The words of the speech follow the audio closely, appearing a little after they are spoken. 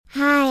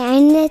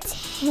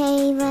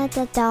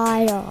Michaela the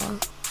daughter.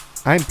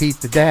 I'm Pete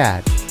the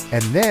dad,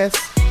 and this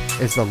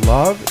is the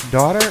Love,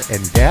 Daughter,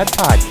 and Dad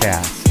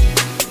podcast.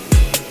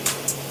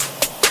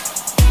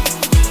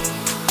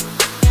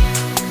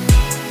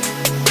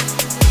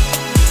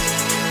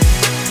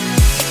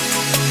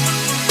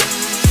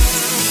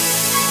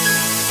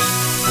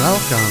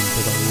 Welcome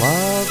to the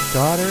Love,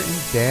 Daughter,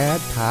 and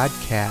Dad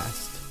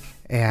podcast.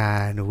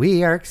 And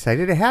we are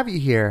excited to have you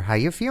here. How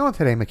you feeling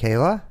today,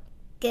 Michaela?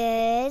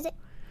 Good.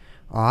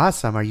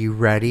 Awesome. Are you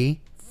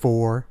ready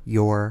for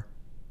your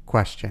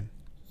question?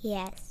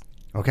 Yes.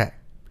 Okay.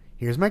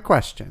 Here's my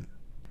question.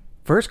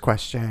 First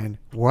question.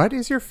 What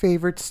is your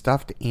favorite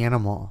stuffed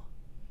animal?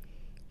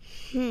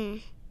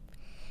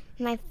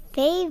 My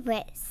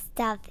favorite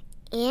stuffed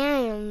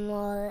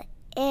animal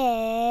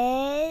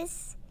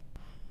is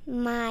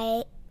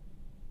my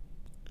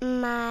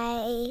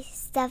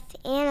stuffed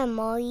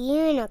animal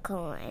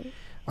unicorn.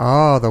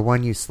 Oh, the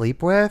one you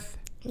sleep with?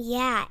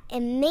 Yeah,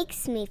 it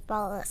makes me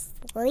fall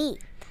asleep.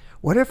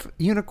 What if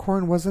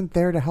unicorn wasn't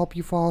there to help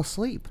you fall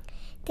asleep?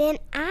 Then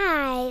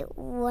I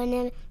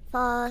wouldn't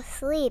fall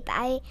asleep.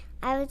 I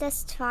would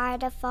just try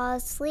to fall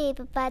asleep,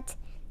 but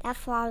that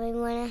probably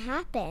wouldn't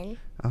happen.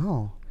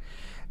 Oh.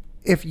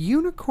 If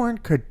unicorn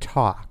could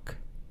talk,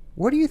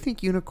 what do you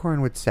think unicorn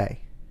would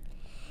say?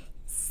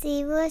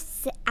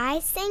 I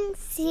think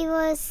she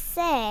will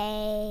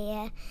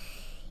say,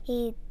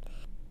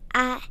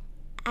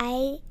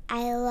 I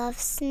love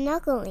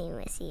snuggling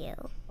with you.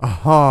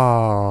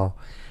 Oh,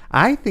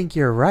 I think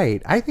you're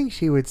right. I think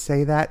she would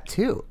say that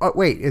too. Oh,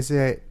 wait, is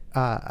it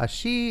a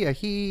she, a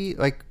he,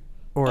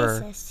 or? It's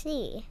a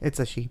she. It's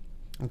a she.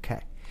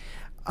 Okay.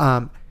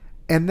 And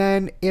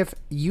then if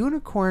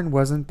unicorn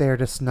wasn't there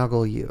to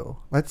snuggle you,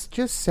 let's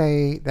just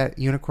say that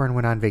unicorn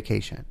went on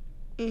vacation.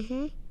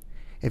 Mm-hmm.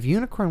 If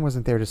unicorn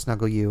wasn't there to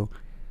snuggle you,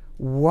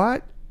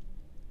 what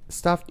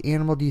stuffed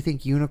animal do you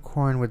think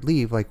unicorn would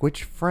leave? Like,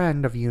 which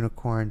friend of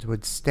unicorns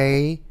would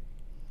stay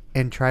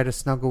and try to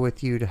snuggle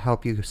with you to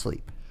help you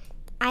sleep?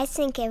 I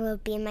think it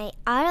would be my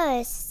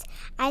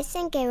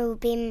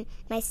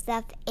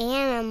stuffed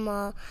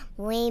animal,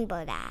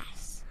 Rainbow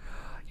Dash.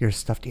 Your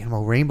stuffed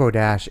animal, Rainbow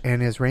Dash.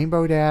 And is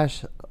Rainbow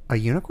Dash a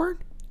unicorn?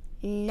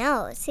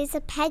 No, she's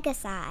a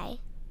Pegasi.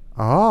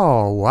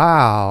 Oh,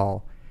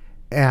 wow.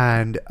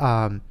 And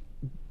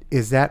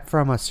is that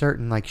from a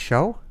certain,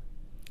 show?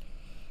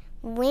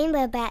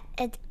 Rainbow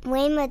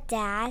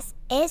Dash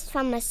is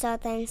from a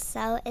certain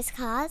show. It's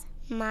called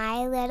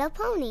My Little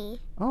Pony.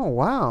 Oh,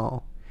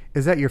 wow.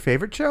 Is that your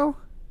favorite show?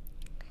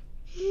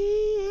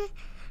 I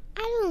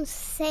don't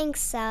think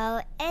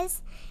so.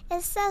 It's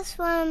just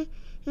from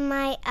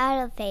my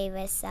other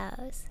favorite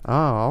shows.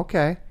 Oh,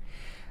 okay.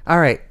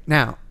 All right.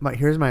 Now,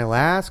 here's my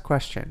last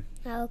question.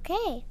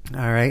 Okay.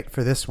 All right,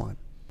 for this one.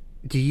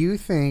 Do you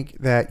think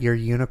that your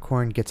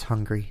unicorn gets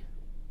hungry?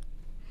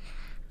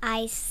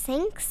 I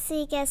think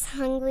she gets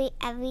hungry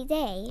every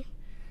day.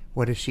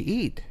 What does she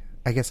eat?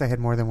 I guess I had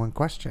more than one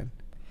question.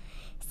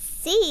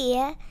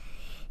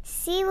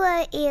 She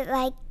will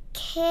eat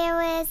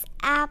carrots,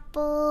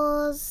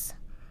 apples,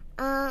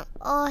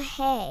 or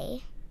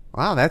hay.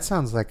 Wow, that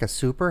sounds like a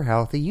super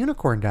healthy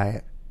unicorn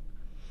diet.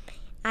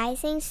 I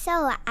think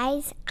so.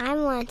 I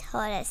want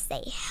her to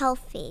stay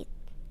healthy.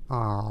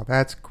 Oh,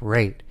 that's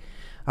great.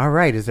 All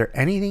right, is there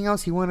anything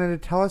else you wanted to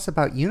tell us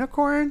about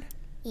unicorn?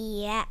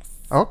 Yes.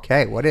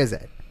 Okay, what is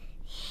it?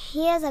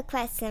 Here's a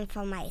question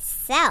for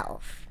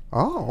myself.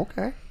 Oh,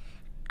 okay.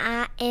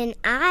 And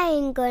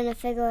I'm going to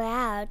figure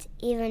out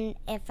even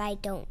if I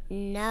don't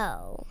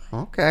know.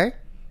 Okay.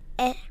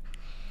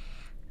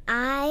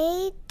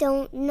 I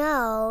don't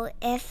know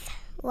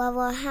what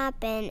will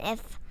happen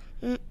if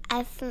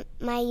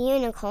my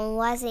unicorn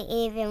wasn't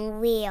even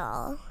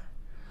real.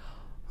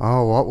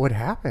 Oh, what would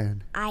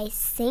happen? I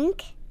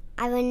think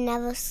I would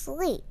never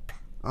sleep.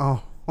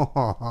 Oh,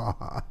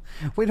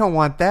 we don't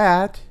want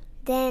that.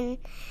 But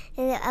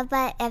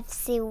if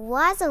she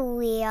wasn't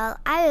real,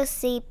 I would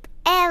sleep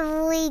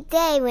every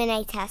day when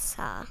I test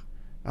her.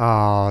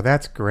 Oh,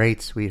 that's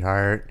great,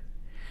 sweetheart.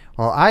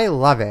 Well, I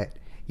love it.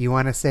 You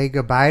want to say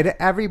goodbye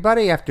to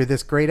everybody after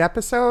this great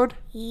episode?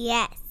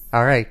 Yes.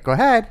 All right, go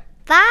ahead.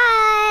 Bye.